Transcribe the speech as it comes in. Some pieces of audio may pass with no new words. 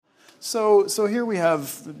So here we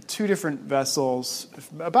have two different vessels,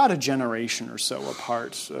 about a generation or so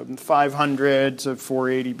apart, 500 to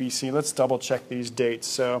 480 BC. Let's double check these dates.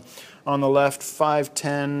 So on the left,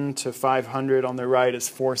 510 to 500. On the right is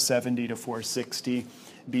 470 to 460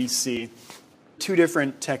 BC. Two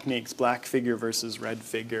different techniques, black figure versus red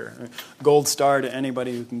figure. Gold star to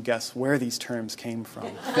anybody who can guess where these terms came from.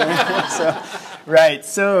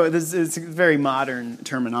 So this is very modern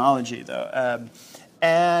terminology, though.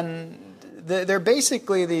 And they're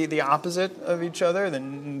basically the opposite of each other, the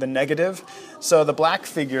negative. So the black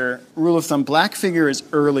figure, rule of thumb, black figure is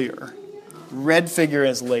earlier, red figure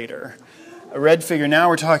is later. A red figure, now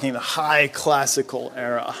we're talking the high classical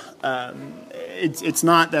era. It's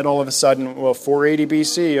not that all of a sudden, 480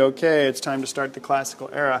 BC, okay, it's time to start the classical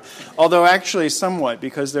era. Although actually somewhat,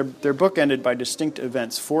 because they're bookended by distinct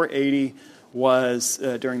events. 480 was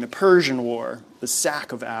during the Persian War, the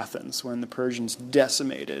sack of Athens, when the Persians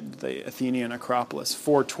decimated the Athenian Acropolis.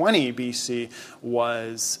 420 BC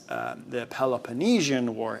was the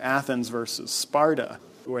Peloponnesian War, Athens versus Sparta,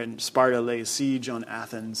 when Sparta lays siege on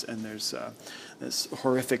Athens, and there's this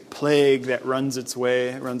horrific plague that runs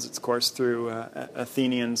its course through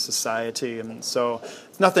Athenian society. And so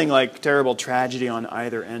it's nothing like terrible tragedy on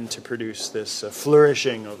either end to produce this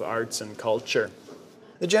flourishing of arts and culture.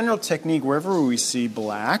 The general technique, wherever we see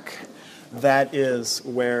black, that is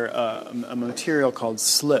where a material called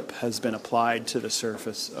slip has been applied to the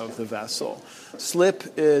surface of the vessel.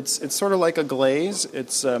 Slip, it's sort of like a glaze.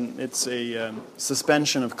 It's a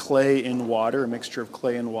suspension of clay in water, a mixture of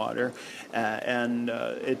clay and water, and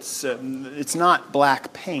it's not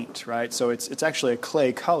black paint, right? So it's actually a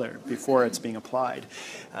clay color before it's being applied.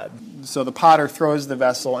 So the potter throws the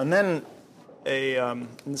vessel, and then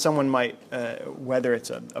someone might, whether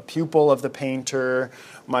it's a pupil of the painter,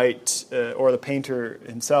 or the painter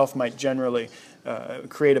himself, might generally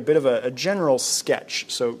create a bit of a general sketch,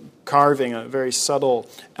 so carving very subtle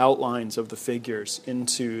outlines of the figures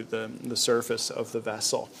into the surface of the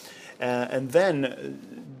vessel. And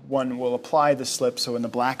then one will apply the slip. So in the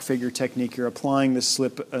black figure technique, you're applying the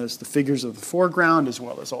slip as the figures of the foreground, as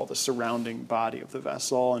well as all the surrounding body of the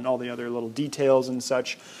vessel and all the other little details and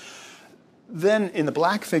such. Then in the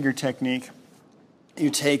black figure technique, you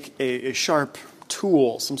take a sharp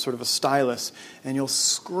tool, some sort of a stylus, and you'll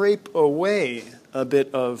scrape away a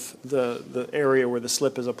bit of the area where the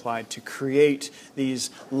slip is applied to create these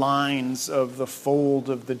lines of the fold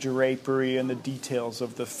of the drapery and the details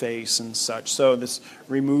of the face and such. So this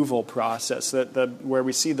removal process, where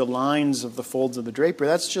we see the lines of the folds of the drapery,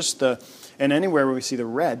 that's just and anywhere where we see the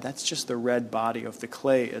red, that's just the red body of the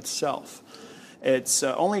clay itself. It's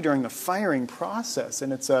only during the firing process,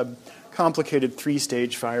 and it's a complicated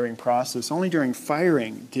three-stage firing process. Only during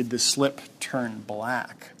firing did the slip turn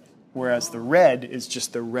black, whereas the red is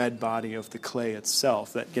just the red body of the clay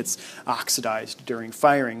itself that gets oxidized during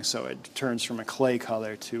firing, so it turns from a clay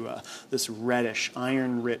color to this reddish,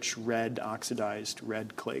 iron-rich red, oxidized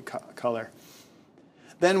red clay color.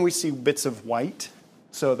 Then we see bits of white,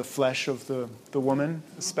 so the flesh of the woman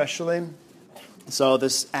especially. So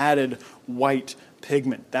this added white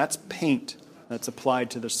pigment, that's paint that's applied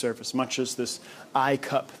to the surface, much as this eye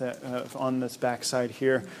cup that on this backside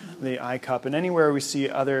here, the eye cup. And anywhere we see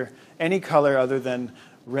any color other than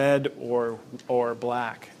red or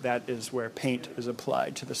black, that is where paint is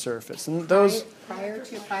applied to the surface. And those prior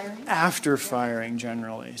to firing? After firing,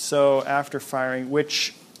 generally. So after firing,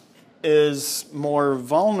 which is more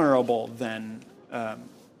vulnerable than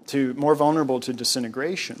to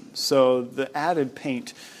disintegration. So the added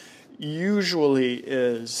paint usually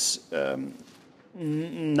is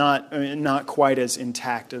not quite as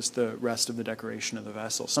intact as the rest of the decoration of the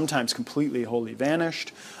vessel. Sometimes completely, wholly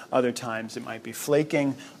vanished. Other times it might be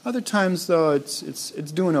flaking. Other times, though, it's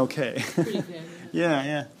doing okay.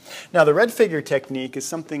 Yeah. Now the red figure technique is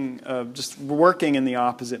something just working in the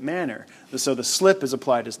opposite manner. So the slip is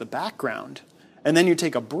applied as the background, and then you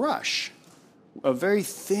take a brush, a very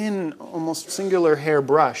thin, almost singular hair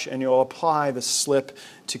brush, and you'll apply the slip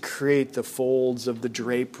to create the folds of the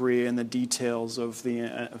drapery and the details of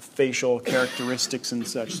the facial characteristics and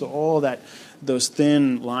such. So all those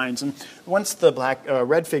thin lines. And once the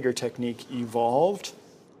red figure technique evolved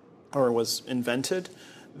or was invented,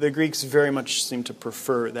 the Greeks very much seemed to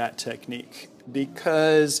prefer that technique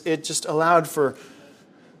because it just allowed for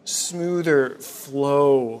smoother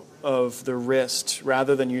flow of the wrist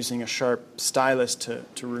rather than using a sharp stylus to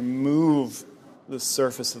remove the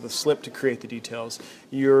surface of the slip to create the details.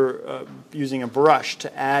 You're using a brush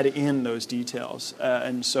to add in those details.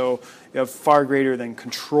 And so you have far greater than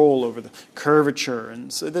control over the curvature.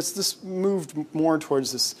 And so this moved more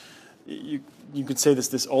towards this you could say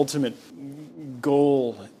this ultimate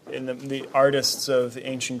goal in the artists of the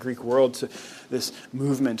ancient Greek world, to this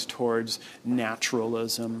movement towards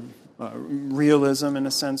naturalism, realism in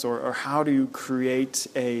a sense, or how do you create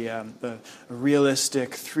a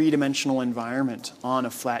realistic three-dimensional environment on a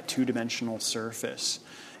flat two-dimensional surface?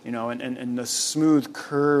 And the smooth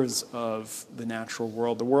curves of the natural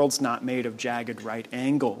world. The world's not made of jagged right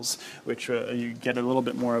angles, which you get a little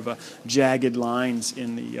bit more of a jagged lines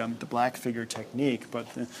in the black figure technique, but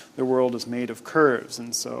the world is made of curves,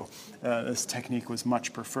 and so this technique was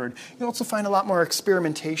much preferred. You also find a lot more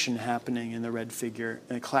experimentation happening in the red figure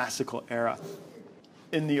in the classical era.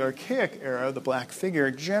 In the archaic era, the black figure,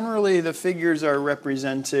 generally the figures are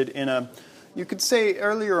represented in you could say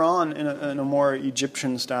earlier on in a more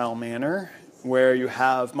Egyptian-style manner, where you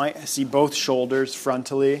might see both shoulders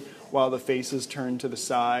frontally while the face is turned to the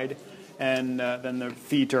side, and then the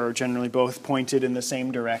feet are generally both pointed in the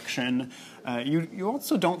same direction. You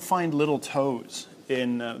also don't find little toes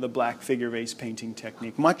in the black figure vase painting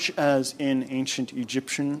technique, much as in ancient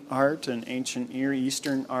Egyptian art and ancient Near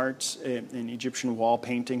Eastern art, in Egyptian wall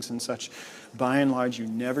paintings and such. By and large, you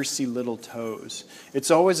never see little toes.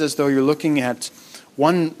 It's always as though you're looking at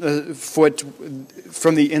one foot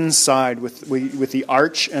from the inside with the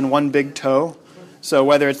arch and one big toe. So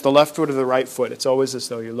whether it's the left foot or the right foot, it's always as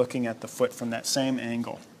though you're looking at the foot from that same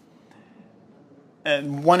angle.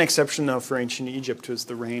 And one exception, though, for ancient Egypt was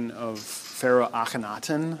the reign of Pharaoh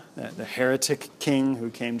Akhenaten, the heretic king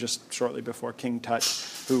who came just shortly before King Tut,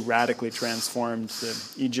 who radically transformed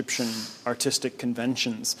the Egyptian artistic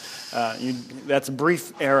conventions. That's a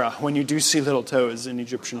brief era when you do see little toes in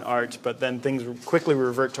Egyptian art, but then things quickly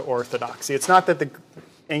revert to orthodoxy. It's not that the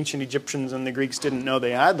ancient Egyptians and the Greeks didn't know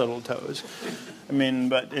they had little toes.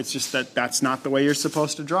 But it's just that that's not the way you're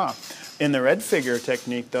supposed to draw. In the red figure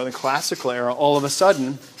technique, though, the classical era, all of a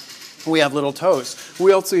sudden, we have little toes.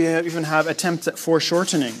 We also even have attempts at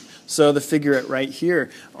foreshortening. So the figure right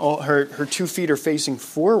here, her 2 feet are facing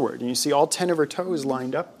forward, and you see all 10 of her toes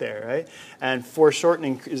lined up there, right? And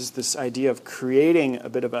foreshortening is this idea of creating a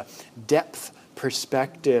bit of a depth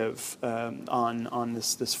perspective on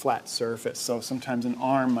this flat surface. So sometimes an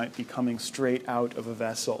arm might be coming straight out of a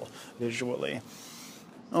vessel visually.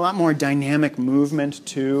 A lot more dynamic movement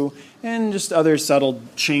too, and just other subtle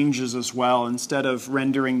changes as well. Instead of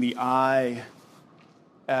rendering the eye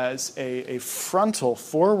as a frontal,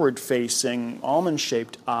 forward-facing,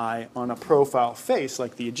 almond-shaped eye on a profile face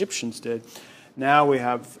like the Egyptians did, now we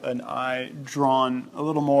have an eye drawn a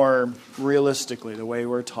little more realistically, the way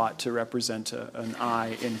we're taught to represent an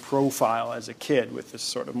eye in profile as a kid, with this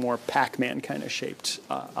sort of more Pac-Man kind of shaped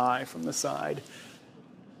eye from the side.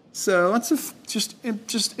 So lots of just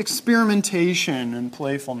experimentation and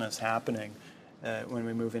playfulness happening when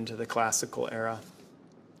we move into the classical era.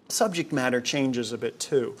 Subject matter changes a bit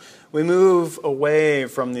too. We move away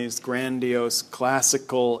from these grandiose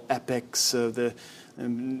classical epics of the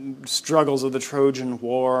struggles of the Trojan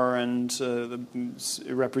War and the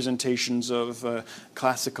representations of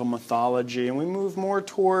classical mythology, and we move more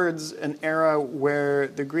towards an era where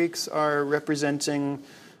the Greeks are representing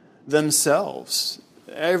themselves,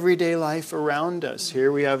 everyday life around us.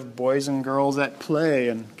 Here we have boys and girls at play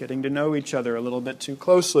and getting to know each other a little bit too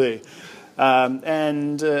closely.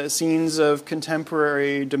 And scenes of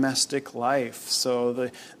contemporary domestic life, so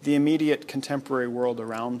the immediate contemporary world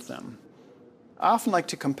around them. I often like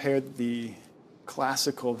to compare the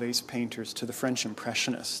classical vase painters to the French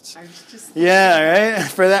Impressionists. Yeah, right?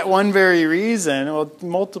 For that one very reason, well,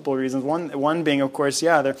 multiple reasons. One being, of course,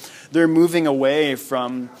 they're moving away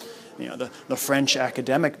from the French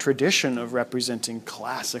academic tradition of representing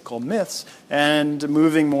classical myths and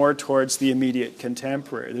moving more towards the immediate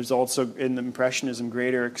contemporary. There's also, in the Impressionism,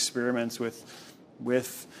 greater experiments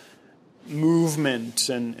with movement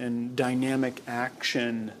and dynamic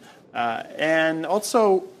action. And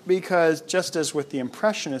also because, just as with the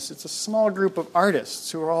Impressionists, it's a small group of artists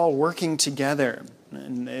who are all working together.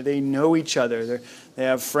 And they know each other. They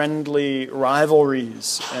have friendly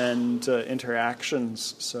rivalries and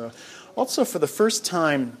interactions. So, also for the first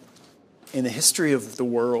time in the history of the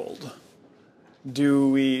world, do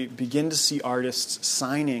we begin to see artists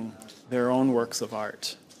signing their own works of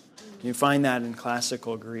art. You find that in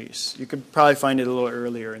classical Greece. You could probably find it a little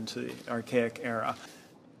earlier into the archaic era.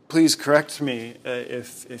 Please correct me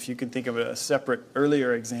if you can think of a separate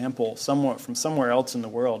earlier example from somewhere else in the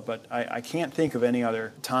world, but I can't think of any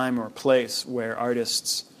other time or place where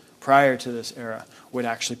artists prior to this era would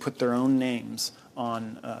actually put their own names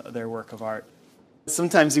on their work of art.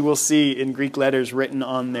 Sometimes you will see in Greek letters written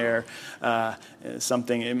on there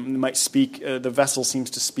something. It might speak. The vessel seems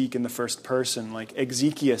to speak in the first person, like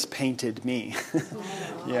Ezekias painted me.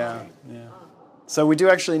 Yeah. So we do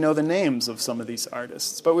actually know the names of some of these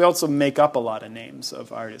artists, but we also make up a lot of names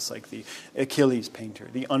of artists, like the Achilles painter,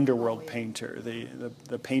 the underworld painter,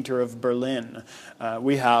 the painter of Berlin.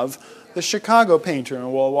 We have the Chicago painter,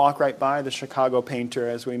 and we'll walk right by the Chicago painter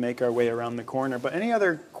as we make our way around the corner. But any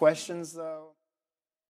other questions, though?